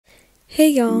Hey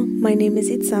y'all, my name is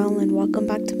Itzel and welcome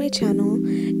back to my channel.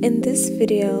 In this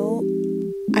video,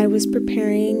 I was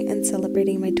preparing and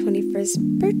celebrating my 21st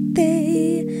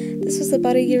birthday. This was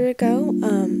about a year ago.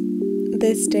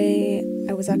 This day,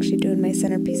 I was actually doing my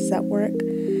centerpieces at work.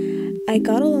 I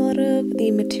got a lot of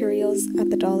the materials at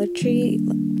the Dollar Tree,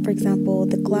 for example,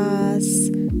 the glass,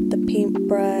 the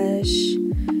paintbrush,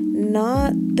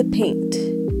 not the paint.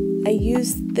 I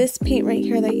used this paint right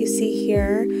here that you see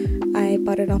here. I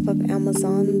bought it off of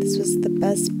Amazon. This was the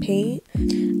best paint.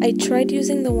 I tried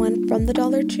using the one from the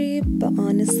Dollar Tree, but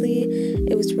honestly,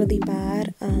 it was really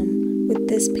bad. With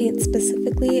this paint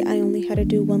specifically, I only had to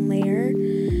do one layer,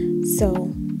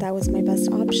 so that was my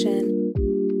best option.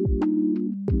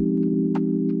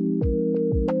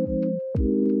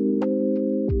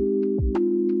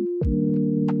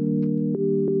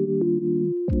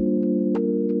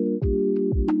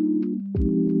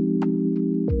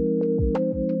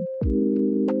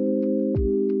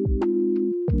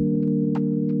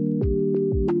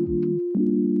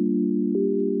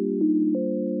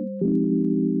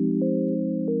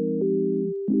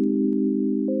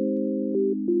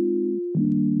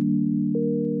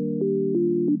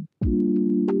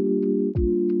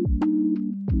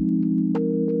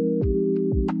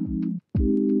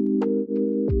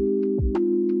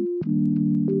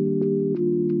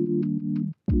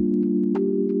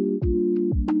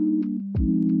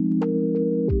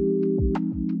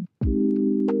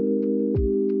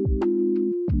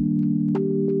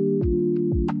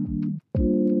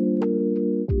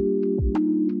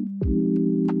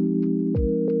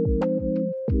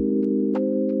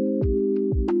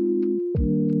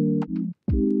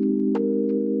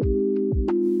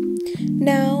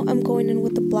 Now I'm going in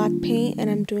with the black paint and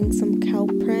I'm doing some cow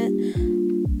print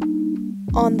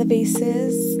on the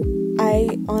vases.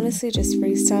 I honestly just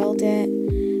freestyled it.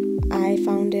 I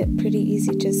found it pretty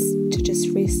easy to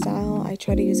freestyle. I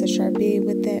tried to use a Sharpie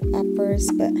with it at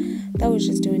first, but that was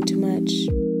just doing too much.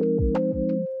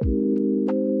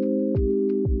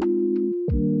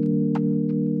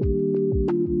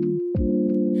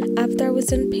 After I was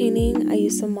done painting, I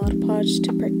used some Mod Podge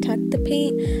to protect the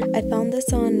paint. I found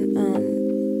this on,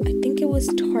 I think it was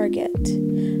Target.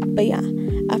 But yeah,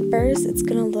 at first it's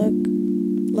gonna look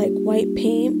like white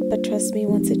paint, but trust me,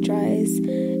 once it dries,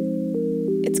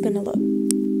 it's gonna look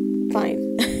fine.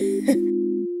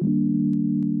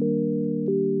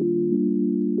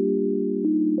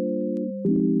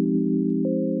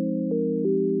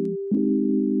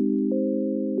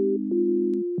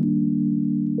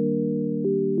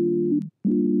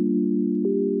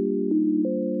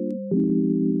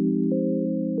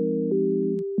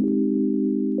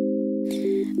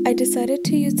 I decided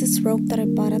to use this rope that I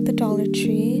bought at the Dollar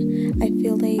Tree. I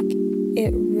feel like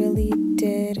it really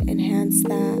did enhance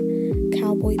that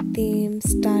cowboy theme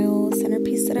style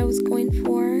centerpiece that I was going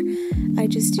for. I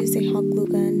just used a hot glue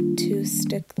gun to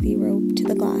stick the rope to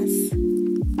the glass.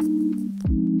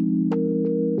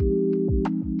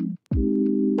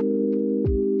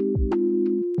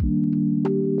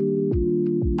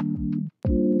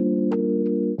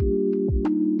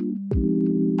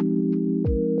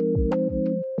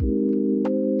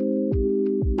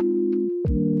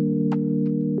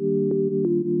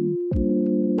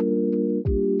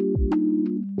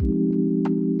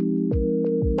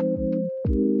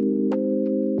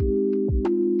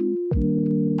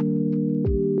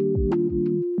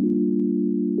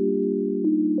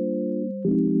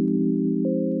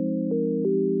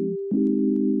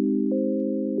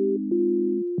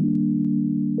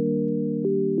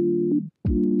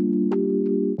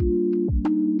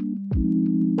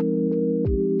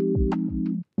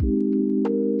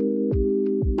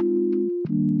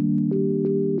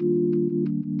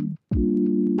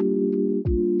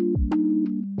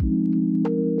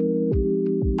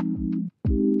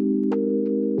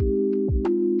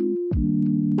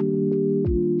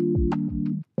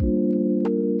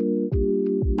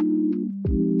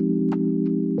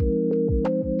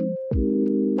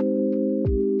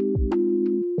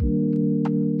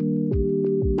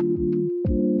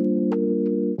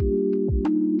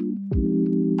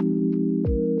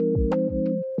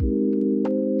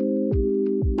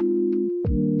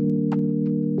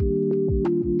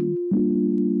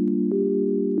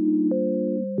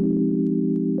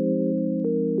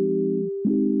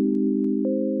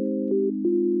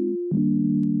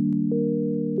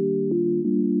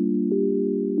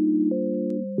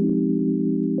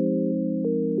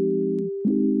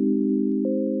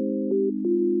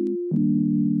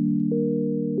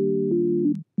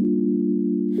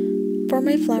 For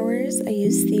my flowers, I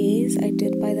used these. I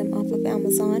did buy them off of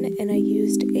Amazon, and I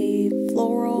used a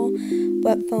floral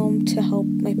wet foam to help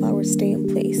my flowers stay in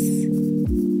place.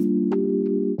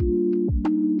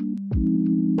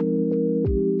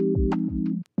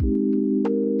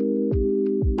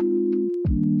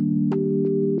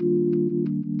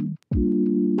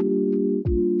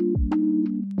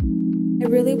 I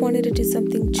really wanted to do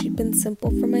something cheap and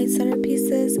simple for my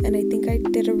centerpieces, and I think I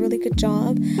did a really good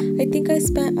job. I think I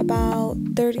spent about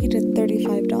 $30 to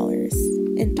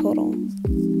 $35 in total.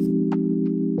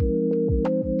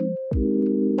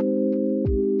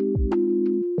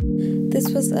 This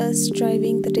was us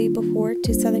driving the day before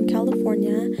to Southern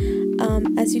California.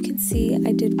 As you can see,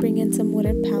 I did bring in some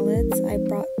wooden pallets. I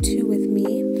brought 2 with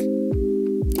me.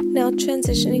 Now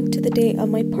transitioning to the day of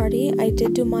my party, I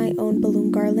did do my own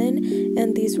balloon garland,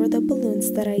 and these were the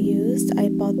balloons that I used. I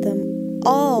bought them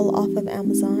all off of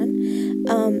Amazon.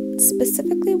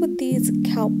 Specifically with these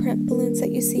cow print balloons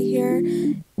that you see here,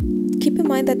 keep in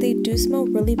mind that they do smell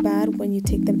really bad when you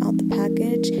take them out the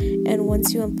package, and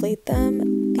once you inflate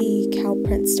them, the cow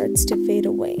print starts to fade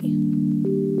away.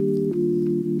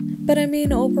 But I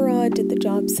mean, overall I did the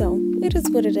job, so it is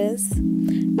what it is.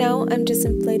 Now I'm just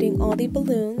inflating all the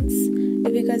balloons.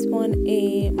 If you guys want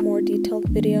a more detailed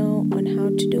video on how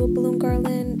to do a balloon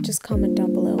garland, just comment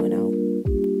down below and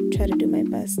I'll try to do my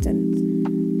best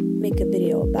and make a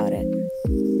video about it.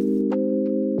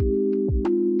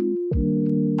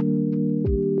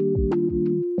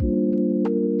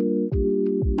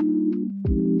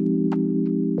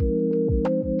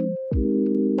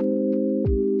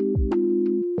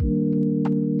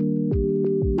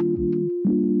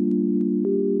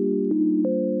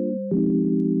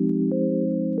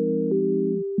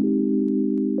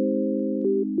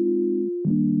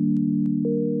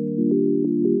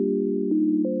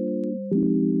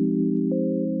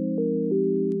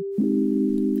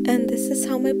 And this is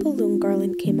how my balloon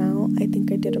garland came out. I think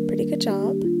I did a pretty good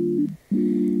job.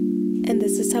 And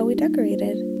this is how we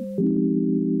decorated.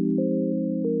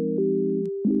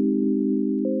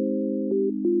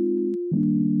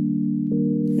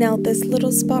 Now this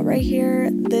little spot right here,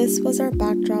 this was our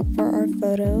backdrop for our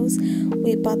photos.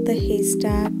 We bought the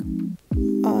haystack,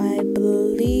 I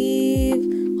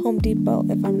believe Home Depot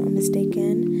if I'm not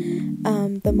mistaken.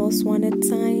 The most wanted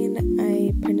sign,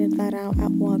 I printed that out at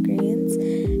Walgreens.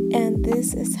 And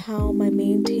this is how my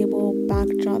main table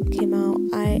backdrop came out.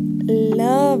 I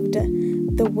loved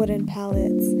the wooden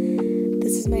pallets.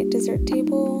 This is my dessert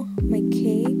table, my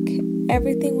cake.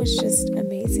 Everything was just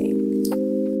amazing.